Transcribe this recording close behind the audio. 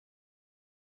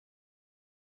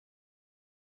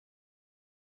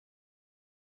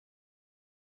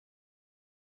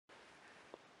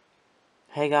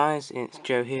Hey guys, it's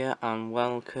Joe here and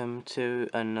welcome to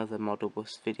another model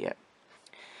bus video.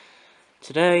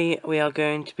 Today we are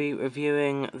going to be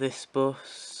reviewing this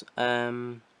bus.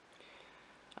 I'll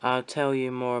tell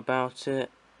you more about it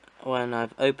when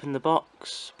I've opened the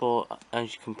box, but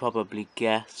as you can probably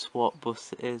guess what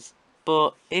bus it is.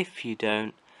 But if you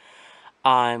don't,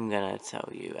 I'm gonna tell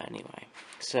you anyway.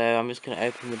 So I'm just gonna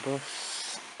open the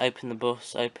box,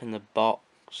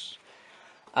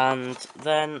 and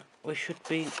then we should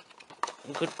be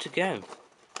good to go.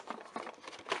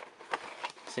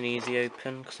 It's an easy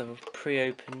open because I've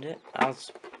pre-opened it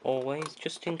as always,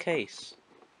 just in case.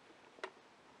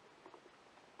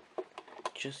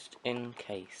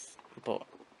 But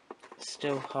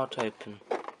still hard to open.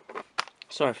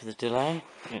 Sorry for the delay,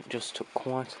 it just took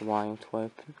quite a while to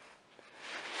open.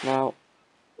 Now,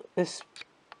 this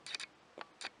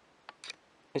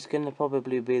is going to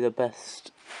probably be the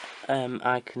best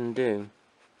I can do,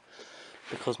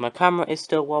 because my camera is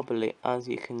still wobbly, as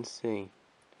you can see.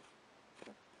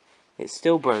 It's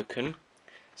still broken,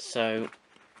 so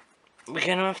we're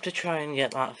going to have to try and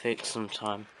get that fixed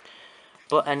sometime.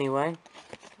 But anyway,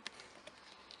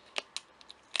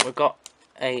 we've got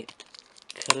a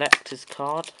collector's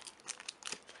card,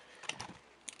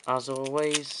 as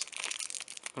always.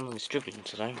 I'm really struggling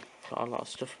today, got a lot of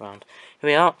stuff around. Here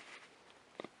we are.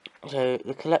 So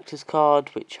the collector's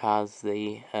card, which has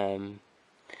the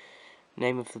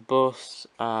name of the bus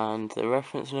and the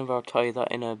reference number. I'll tell you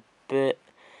that in a bit.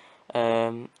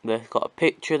 They've got a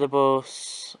picture of the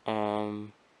bus,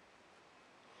 and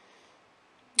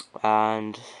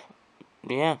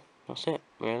yeah, that's it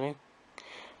really.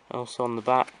 Also on the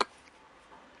back,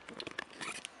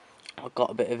 I've got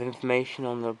a bit of information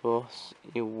on the bus.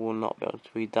 You will not be able to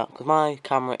read that because my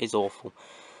camera is awful.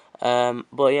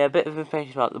 But yeah, a bit of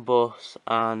information about the bus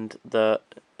and the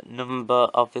number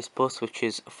of this bus, which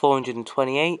is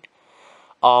 428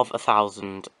 of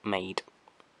 1,000 made.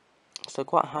 So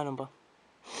quite a high number.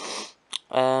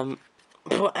 But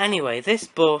anyway, this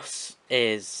bus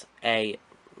is a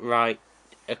Wright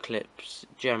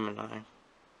Gemini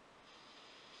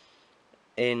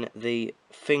in the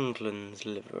Finglands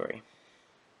livery.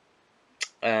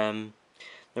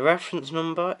 The reference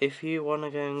number, if you want to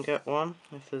go and get one,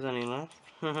 if there's any left,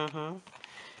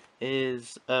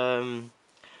 is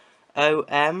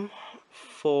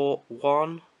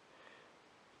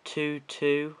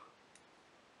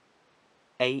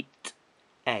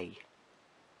OM41228A.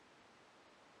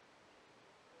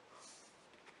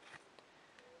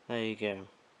 There you go.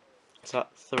 So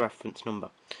that's the reference number.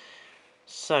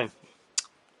 So,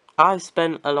 I've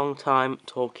spent a long time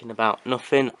talking about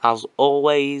nothing, as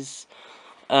always.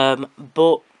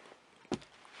 But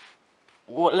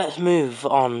let's move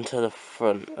on to the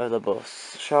front of the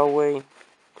bus, shall we?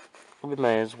 We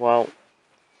may as well.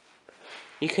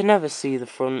 You can never see the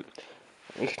front.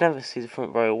 You can never see the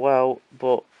front very well,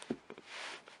 but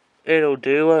it'll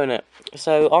do, won't it?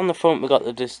 So on the front we've got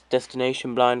the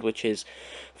destination blind, which is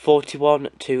 41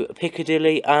 to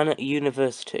Piccadilly and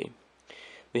University.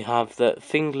 We have the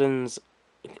Finglands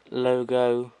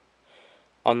logo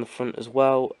on the front as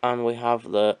well, and we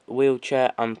have the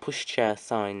wheelchair and pushchair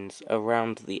signs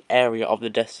around the area of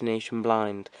the destination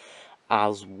blind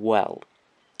as well.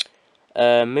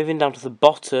 Moving down to the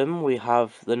bottom, we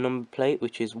have the number plate,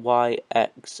 which is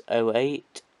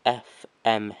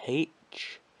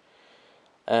YX08FMH.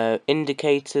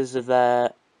 Indicators are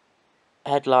there,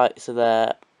 headlights are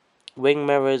there, wing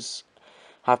mirrors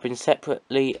have been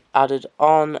separately added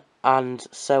on, and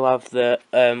so have the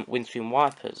windscreen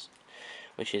wipers,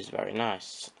 which is very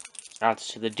nice. Adds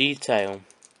to the detail.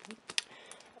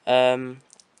 And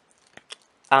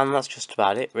that's just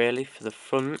about it really for the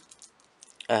front.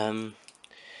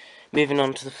 Moving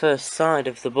on to the first side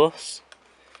of the bus.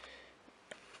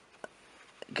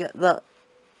 Get that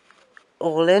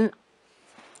all in.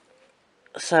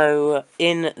 So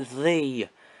in the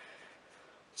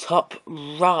top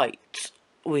right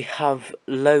we have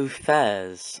low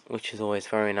fares, which is always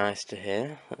very nice to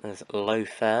hear. There's low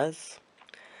fares.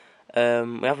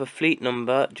 We have a fleet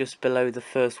number just below the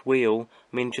first wheel,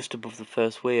 just above the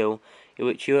first wheel,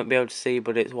 which you won't be able to see,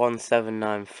 but it's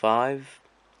 1795.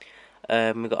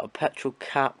 We've got a petrol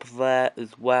cap there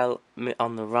as well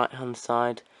on the right hand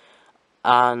side,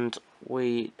 and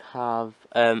we have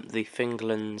the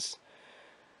Finglands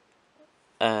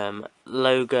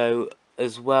logo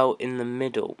as well in the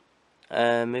middle.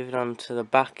 Moving on to the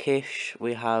backish,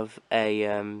 we have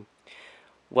a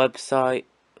website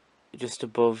just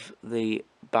above the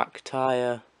back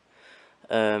tyre.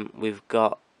 We've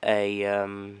got a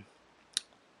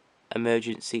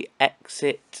emergency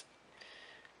exit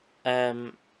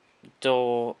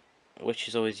door which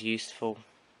is always useful.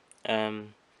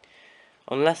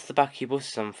 Unless the back of your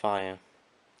bus is on fire,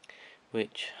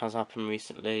 which has happened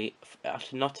recently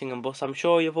at a Nottingham bus. I'm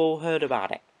sure you've all heard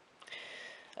about it.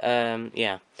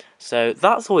 Yeah, so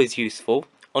that's always useful,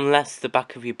 unless the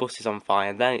back of your bus is on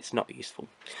fire, then it's not useful.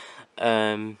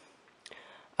 And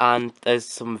there's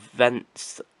some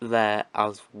vents there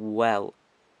as well,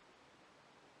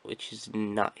 which is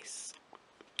nice.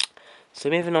 So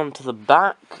moving on to the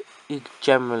back, you've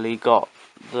generally got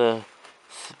the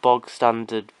bog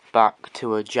standard back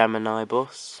to a Gemini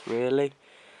bus, really.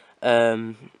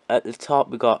 At the top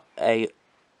we got a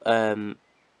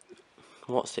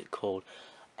what's it called?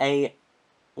 A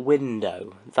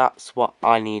window. That's what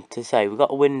I need to say. We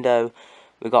got a window.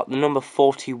 We got the number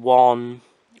 41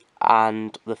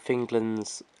 and the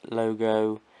Finglands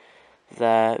logo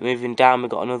there. Moving down, we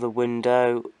got another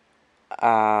window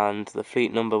and the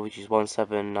fleet number, which is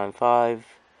 1795.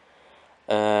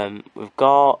 We've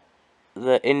got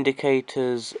the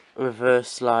indicators,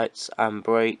 reverse lights and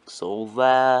brakes all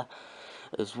there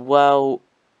as well,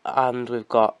 and we've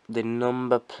got the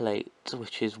number plate,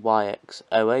 which is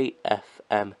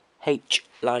YX08FMH,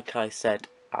 like I said,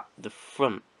 at the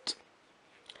front.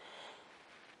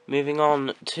 Moving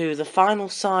on to the final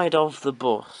side of the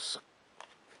bus.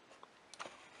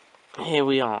 Here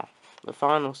we are, the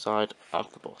final side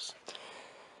of the bus.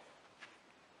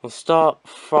 We'll start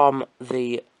from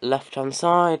the left hand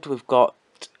side. We've got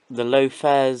the low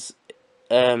fares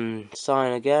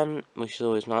sign again, which is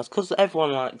always nice, because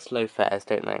everyone likes low fares,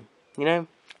 don't they? You know,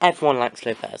 everyone likes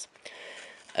low fares.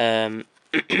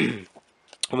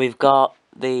 We've got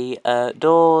the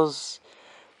doors,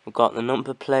 we've got the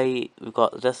number plate, we've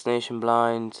got the destination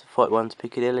blind, 41 to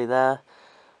Piccadilly there,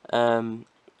 and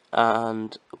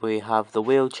we have the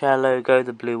wheelchair logo,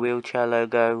 the blue wheelchair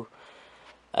logo,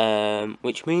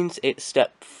 which means it's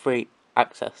step-free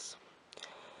access,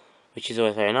 which is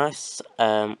always very nice.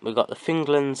 We've got the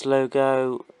Finglands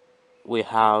logo, we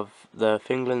have the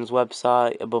Finglands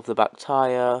website above the back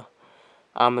tyre,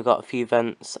 and we've got a few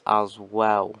vents as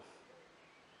well.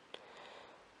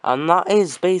 And that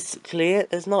is basically it.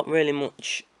 There's not really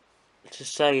much to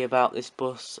say about this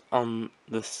bus on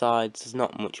the sides. There's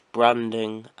not much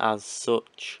branding as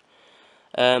such,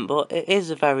 but it is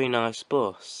a very nice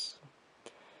bus.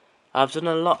 I've done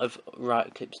a lot of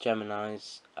Wright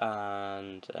Geminis,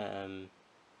 and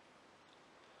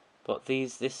but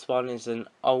this one is an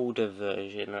older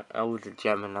version, an older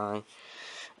Gemini.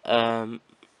 On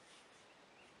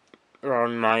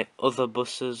my other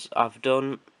buses I've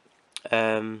done,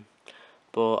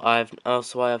 but I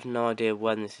have no idea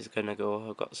when this is gonna go.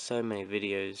 I've got so many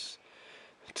videos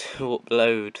to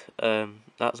upload.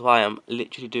 That's why I'm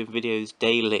literally doing videos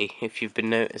daily. If you've been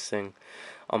noticing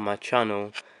on my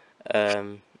channel,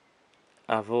 I'm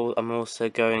also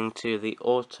going to the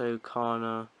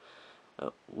Autocarner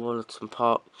at Wollerton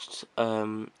Park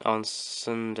on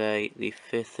Sunday, the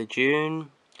 5th of June.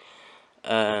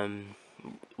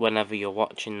 Whenever you're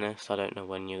watching this, I don't know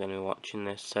when you're going to be watching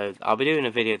this, so I'll be doing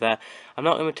a video there. I'm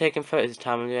not going to be taking photos this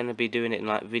time. I'm going to be doing it in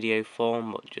like video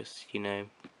form, but just, you know,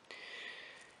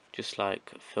 just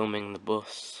like filming the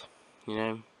bus, you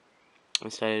know,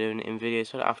 instead of doing it in video,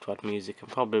 so I don't have to add music and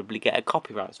probably get a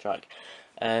copyright strike.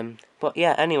 But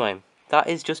yeah, anyway, that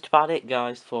is just about it,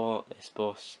 guys, for this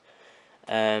bus.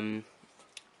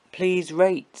 Please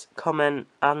rate, comment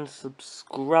and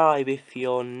subscribe if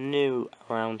you're new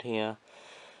around here,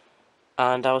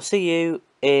 and I will see you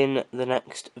in the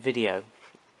next video.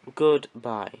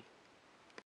 Goodbye.